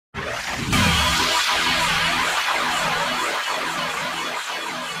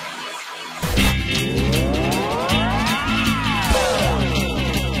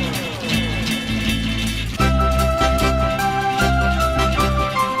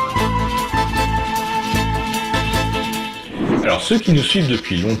Alors ceux qui nous suivent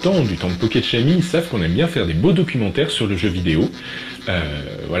depuis longtemps, du temps de Pocket Chami, savent qu'on aime bien faire des beaux documentaires sur le jeu vidéo.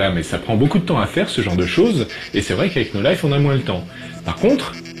 Voilà, mais ça prend beaucoup de temps à faire ce genre de choses, et c'est vrai qu'avec Nolife on a moins le temps. Par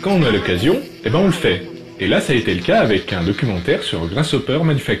contre, quand on a l'occasion, eh ben on le fait. Et là ça a été le cas avec un documentaire sur Grasshopper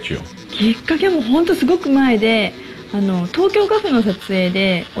Manufacture. きっかけもほんとすごく前で、東京カフェの撮影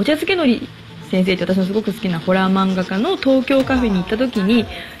で、お茶漬けのり先生って私のすごく好きなホラー漫画家の東京カフェに行った時に、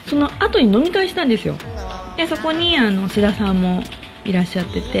その後に飲み会したんですよ。で、そこに須田さんもいらっしゃっ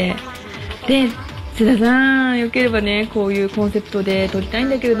てて、で、須田さん、よければね、こういうコンセプトで撮りたいん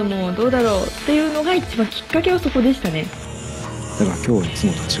だけれども、どうだろうっていうのが一番きっかけはそこでしたね。だから今日はいつ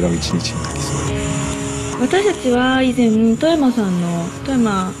もと違う一日になりそう。私たちは以前、富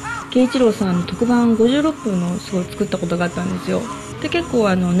山慶一郎さんの特番56分のすごい作ったことがあったんですよ。で、結構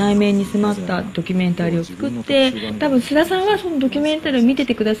内面に迫ったドキュメンタリーを作って、多分須田さんがそのドキュメンタリーを見て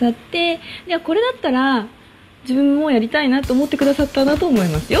てくださって、いや、これだったら自分もやりたいなと思ってくださったなと思い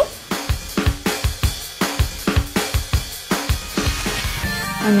ますよ。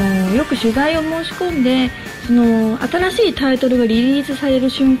よく取材を申し込んで、新しいタイトルがリリースされる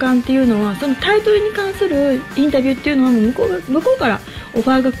瞬間っていうのは、そのタイトルに関するインタビューっていうのは向こうからオフ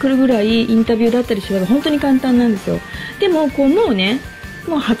ァーが来るぐらいインタビューだったりすれば本当に簡単なんですよ。でももうね、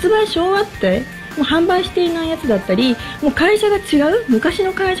もう発売し終わってもう販売していないやつだったり、もう会社が違う昔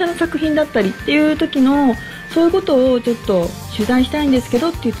の会社の作品だったりっていう時のそういうことをちょっと取材したいんですけど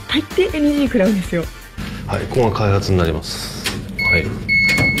って言うと大抵 NG 食らうんですよ。はい、ここが開発になります。はい。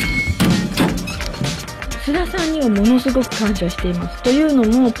須田さんにはものすごく感謝しています。というの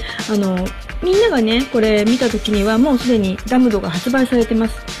もみんながねこれ見た時にはもうすでにダムドが発売されてま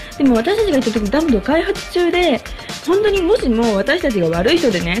す。でも私たちが行った時ダムド開発中で、本当にもしも私たちが悪い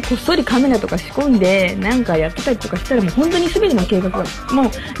人でねこっそりカメラとか仕込んでなんかやってたりとかしたら、もう本当に全ての計画がも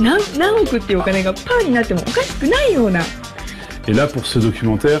う何億っていうお金がパーになってもおかしくないような。Et là, pour ce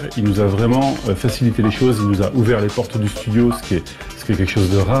documentaire, il nous a vraiment facilité les choses, il nous a ouvert les portes du studio, ce qui est quelque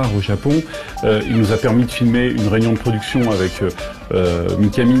chose de rare au Japon. Il nous a permis de filmer une réunion de production avec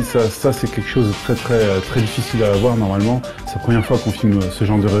Mikami. Ça c'est quelque chose de très difficile à avoir normalement. C'est la première fois qu'on filme ce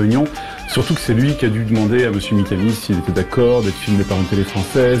genre de réunion. Surtout que c'est lui qui a dû demander à Monsieur Mikami s'il était d'accord d'être filmé par une télé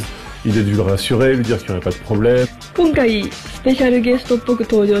française. Il a dû le rassurer, lui dire qu'il n'y aurait pas de problème. 今回スペシャルゲストっぽく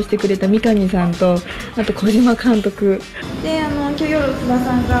登場してくれた三上さんと、あと小島監督で、今日夜須田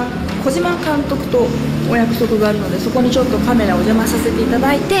さんが小島監督とお約束があるので、そこにちょっとカメラをお邪魔させていた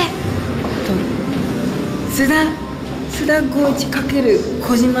だいて、須田剛一×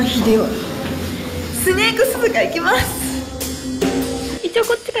小島秀夫スネーク鈴鹿行きます。一応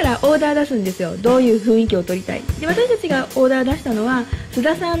こっちからオーダー出すんですよ。どういう雰囲気を撮りたい。で、私たちがオーダー出したのは須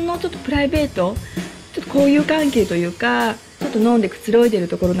田さんのちょっとプライベート、ちょっと交友関係というか、ちょっと飲んでくつろいでる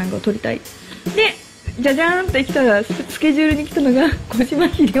ところなんかを撮りたい。で、じゃじゃーんって来たらスケジュールに来たのが小島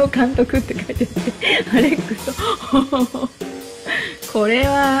秀夫監督って書いてあって、アレックスとこれ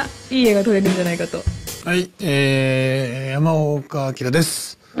はいい絵が撮れるんじゃないかと。はい、山岡明で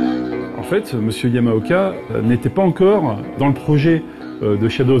す。En fait, Monsieur Yamaoka n'était pas encore dans le projet de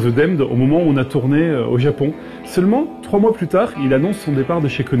Shadow of the Damned au moment où on a tourné au Japon. Seulement 3 mois plus tard, il annonce son départ de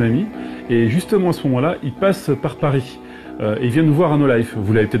chez Konami, et justement à ce moment-là, il passe par Paris. Et il vient nous voir à Nolife.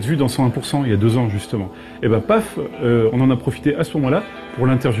 Vous l'avez peut-être vu dans 101%, il y a 2 ans justement. Et ben paf, on en a profité à ce moment-là pour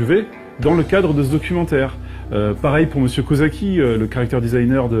l'interviewer dans le cadre de ce documentaire. Pareil pour Monsieur Kozaki, le character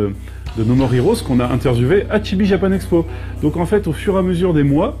designer de No More Heroes, qu'on a interviewé à Chibi Japan Expo. Donc en fait, au fur et à mesure des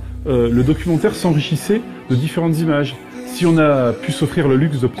mois, le documentaire s'enrichissait de différentes images. Si on a pu s'offrir le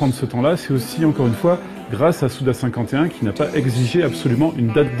luxe de prendre ce temps-là, c'est aussi, encore une fois, grâce à Suda 51 qui n'a pas exigé absolument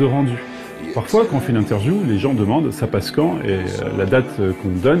une date de rendu. Parfois, quand on fait une interview, les gens demandent ça passe quand, et la date qu'on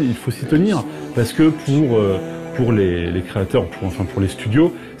donne, il faut s'y tenir. Parce que pour les créateurs, pour les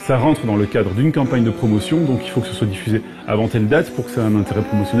studios, ça rentre dans le cadre d'une campagne de promotion, donc il faut que ce soit diffusé avant telle date pour que ça ait un intérêt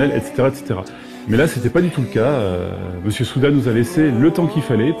promotionnel, etc. etc. Mais là, c'était pas du tout le cas. Monsieur Suda nous a laissé le temps qu'il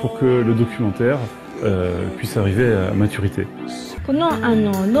fallait pour que le documentaire puisse arriver à maturité. この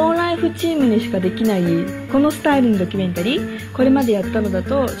ノーライフチームにしかできないこのスタイルのドキュメンタリー、これまでやったのだ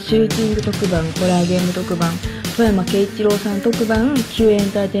とシューティング特番、ホラーゲーム特番、富山慶一郎さん特番、Qエ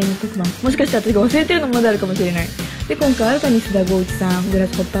ンターテインメント特番、もしかしたら私が忘れてるのもまだあるかもしれない。で、今回新たに須田剛一さん、グラ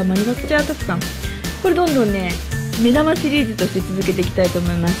スホッパーマニファクチャー特番、これどんどんね目玉シリーズとして続けていきたいと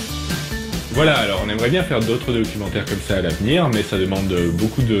思います。Voilà, alors on aimerait bien faire d'autres documentaires comme ça à l'avenir, mais ça demande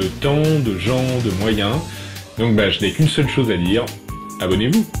beaucoup de temps, de gens, de moyens. Donc je n'ai qu'une seule chose à dire,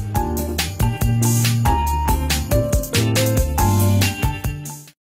 abonnez-vous.